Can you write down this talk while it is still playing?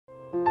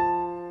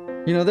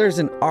You know, there's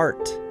an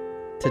art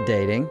to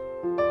dating.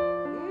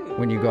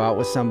 When you go out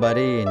with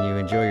somebody and you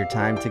enjoy your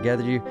time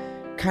together, you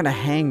kind of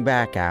hang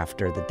back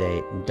after the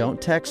date and don't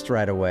text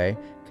right away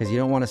because you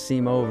don't want to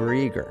seem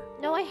overeager.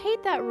 No, I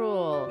hate that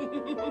rule.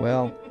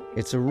 Well,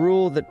 it's a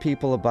rule that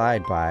people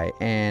abide by,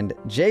 and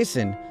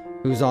Jason,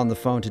 who's on the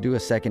phone to do a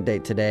second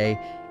date today,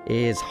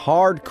 is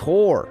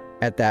hardcore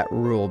at that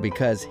rule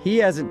because he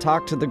hasn't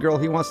talked to the girl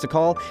he wants to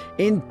call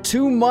in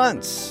 2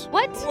 months.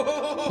 What?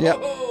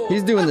 Yep.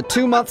 He's doing the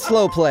 2-month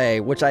slow play,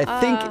 which I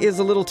think is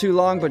a little too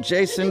long, but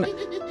Jason,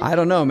 I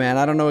don't know, man.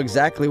 I don't know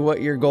exactly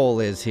what your goal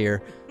is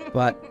here,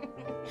 but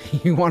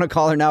you want to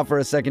call her now for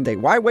a second date.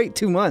 Why wait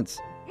 2 months?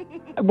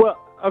 Well,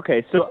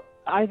 okay, so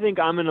I think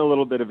I'm in a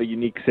little bit of a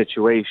unique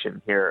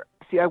situation here.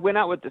 See, I went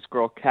out with this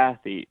girl,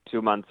 Cathy,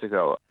 2 months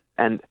ago,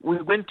 and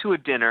we went to a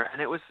dinner,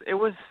 and it was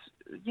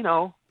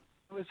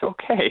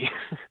okay.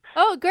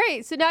 Oh,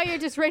 great. So now you're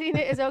just rating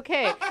it as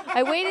okay.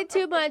 I waited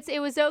 2 months. It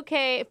was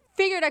okay.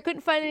 Figured I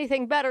couldn't find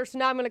anything better, so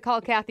now I'm going to call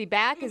Cathy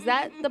back. Is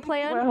that the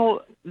plan?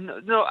 Well,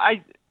 no,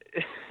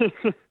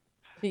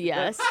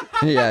 Yes.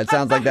 Yeah, it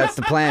sounds like that's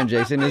the plan,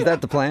 Jason. Is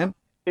that the plan?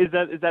 Is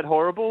that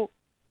horrible?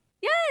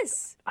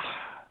 Yes.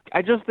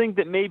 I just think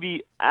that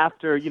maybe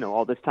after,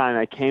 all this time,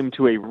 I came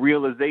to a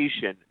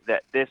realization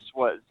that this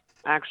was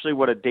actually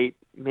what a date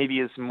maybe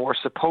is more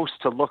supposed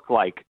to look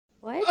like.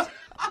 What?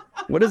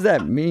 What does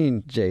that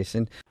mean,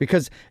 Jason?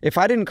 Because if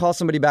I didn't call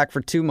somebody back for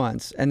 2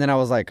 months and then I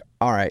was like,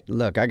 all right,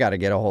 look, I got to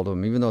get a hold of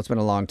them. Even though it's been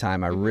a long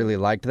time, I really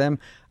liked them.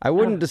 I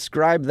wouldn't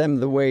describe them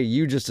the way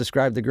you just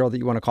described the girl that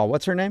you want to call.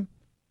 What's her name?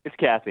 It's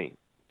Cathy.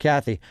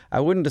 Kathy.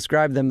 I wouldn't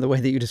describe them the way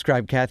that you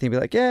described Kathy and be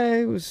like, yeah,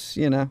 it was,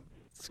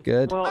 it's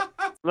good. Well,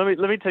 let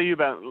me tell you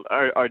about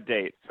our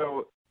date.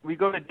 So we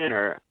go to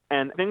dinner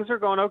and things are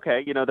going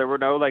okay. There were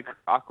no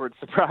awkward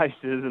surprises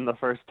in the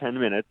first 10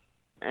 minutes.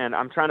 And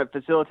I'm trying to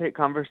facilitate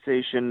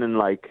conversation and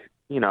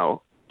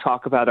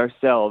talk about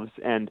ourselves,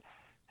 and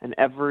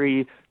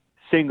every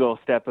single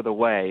step of the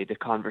way, the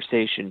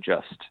conversation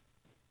just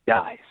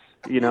dies,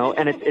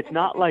 And it's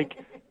not like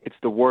it's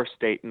the worst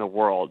date in the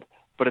world,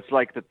 but it's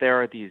like that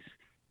there are these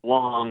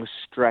long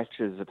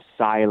stretches of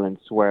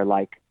silence where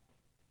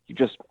you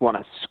just want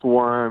to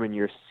squirm in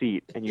your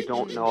seat and you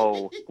don't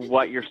know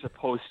what you're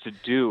supposed to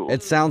do.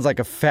 It sounds like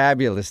a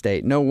fabulous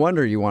date. No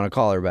wonder you want to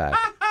call her back.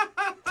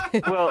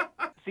 Well,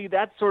 see,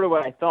 that's sort of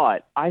what I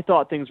thought. I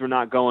thought things were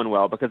not going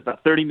well because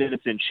about 30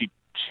 minutes in, she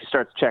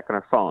starts checking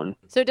her phone.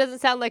 So it doesn't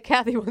sound like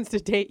Cathy wants to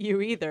date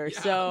you either.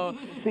 So,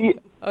 see,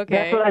 okay.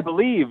 That's what I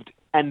believed.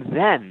 And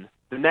then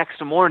the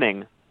next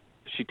morning,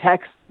 she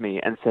texts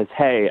me and says,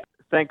 hey,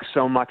 thanks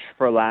so much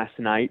for last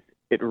night.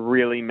 It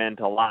really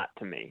meant a lot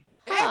to me.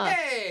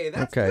 Hey,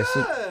 that's okay,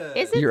 good. So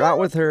Is it you're though? out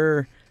with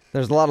her.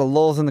 There's a lot of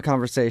lulls in the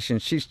conversation.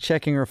 She's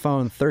checking her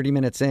phone 30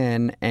 minutes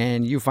in,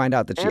 and you find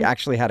out that she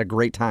actually had a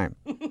great time.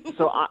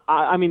 So,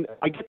 I mean,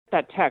 I get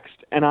that text,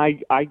 and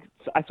I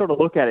sort of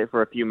look at it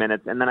for a few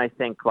minutes, and then I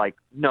think,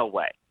 no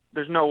way.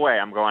 There's no way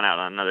I'm going out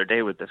on another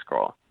day with this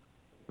girl.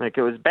 It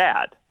was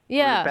bad.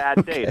 Yeah. It was a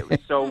bad date. It was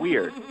so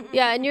weird.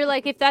 Yeah, and you're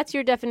like, if that's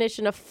your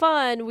definition of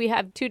fun, we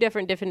have two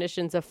different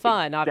definitions of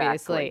fun,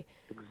 obviously.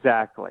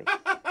 Exactly.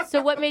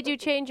 So what made you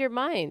change your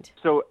mind?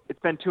 So it's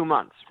been 2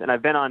 months, and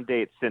I've been on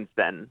dates since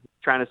then,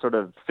 trying to sort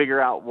of figure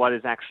out what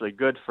is actually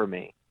good for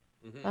me.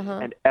 Uh-huh.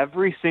 And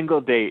every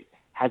single date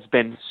has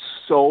been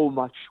so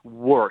much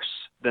worse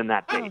than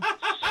that date.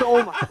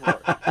 So much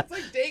worse. It's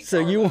like date So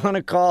you want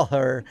to call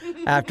her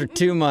after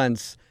 2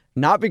 months,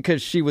 not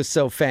because she was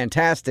so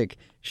fantastic,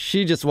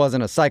 she just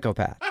wasn't a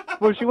psychopath.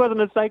 Well, she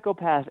wasn't a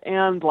psychopath,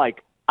 and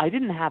I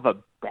didn't have a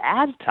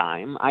bad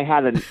time.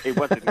 It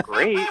wasn't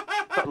great,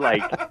 but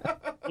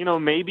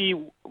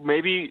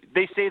maybe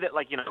they say that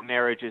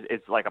marriage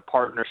is like a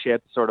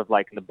partnership, sort of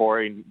like the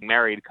boring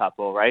married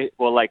couple, right?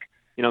 Well,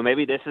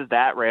 maybe this is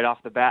that right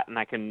off the bat, and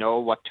I can know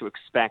what to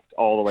expect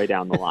all the way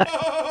down the line.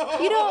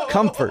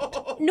 Comfort.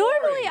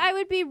 Normally, I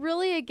would be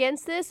really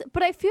against this,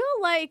 but I feel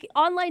like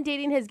online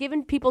dating has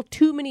given people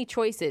too many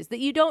choices that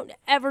you don't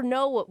ever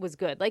know what was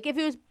good. Like if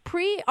it was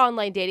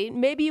pre-online dating,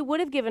 maybe you would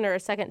have given her a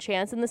second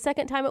chance, and the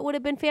second time it would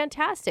have been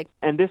fantastic.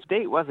 And this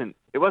date wasn't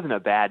a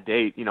bad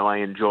date. I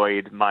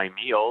enjoyed my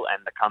meal,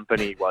 and the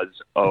company was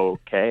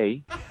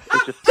okay.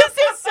 It's just This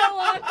is so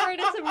awkward.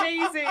 It's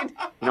amazing.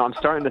 I'm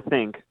starting to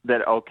think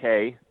that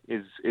okay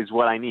is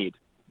what I need.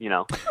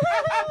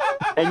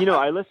 And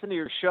I listened to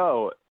your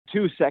show,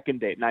 2 Second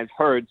Date, and I've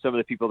heard some of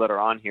the people that are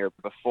on here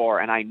before,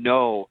 and I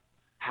know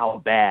how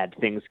bad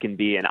things can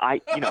be, and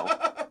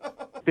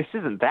this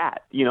isn't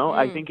that.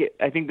 I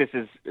think this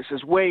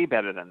is way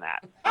better than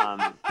that.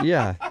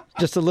 Yeah,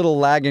 just a little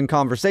lag in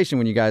conversation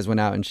when you guys went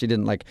out and she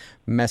didn't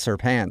mess her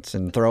pants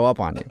and throw up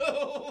on you.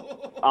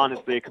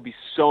 Honestly, it could be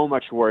so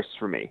much worse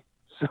for me.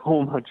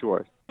 So much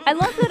worse. I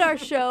love that our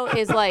show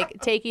is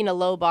taking a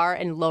low bar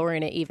and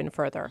lowering it even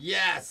further.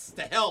 Yes,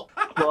 to help.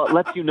 Well, it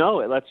lets you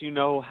know. It lets you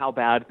know how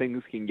bad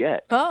things can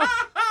get. Oh,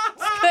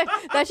 it's good.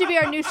 That should be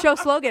our new show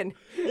slogan.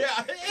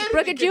 Yeah.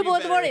 Brooke and Jubal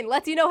in the morning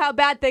lets you know how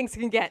bad things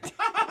can get.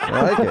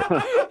 I like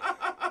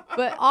it.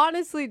 But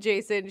honestly,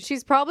 Jason,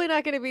 she's probably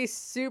not going to be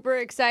super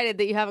excited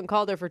that you haven't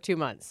called her for 2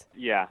 months.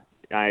 Yeah,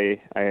 I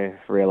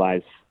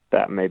realize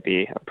that may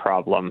be a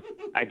problem.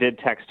 I did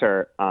text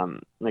her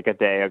like a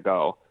day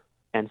ago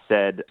and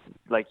said,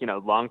 like,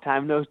 long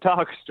time no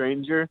talk,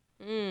 stranger.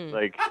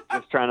 Like,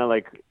 just trying to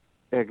like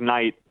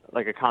ignite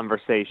like a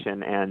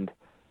conversation, and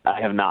I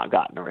have not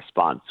gotten a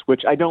response,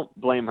 which I don't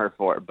blame her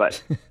for.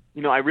 But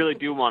I really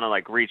do want to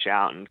like reach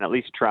out and at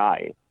least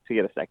try to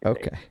get a second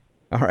date. Okay.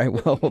 All right.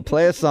 Well, we'll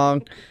play a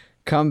song,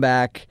 come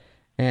back,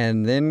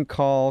 and then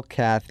call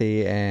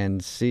Cathy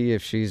and see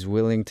if she's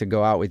willing to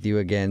go out with you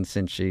again,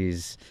 since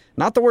she's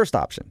not the worst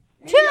option.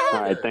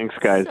 All right. Thanks,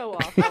 guys. So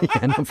awful.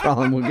 Yeah, no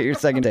problem. We'll get your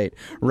second date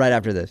right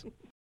after this.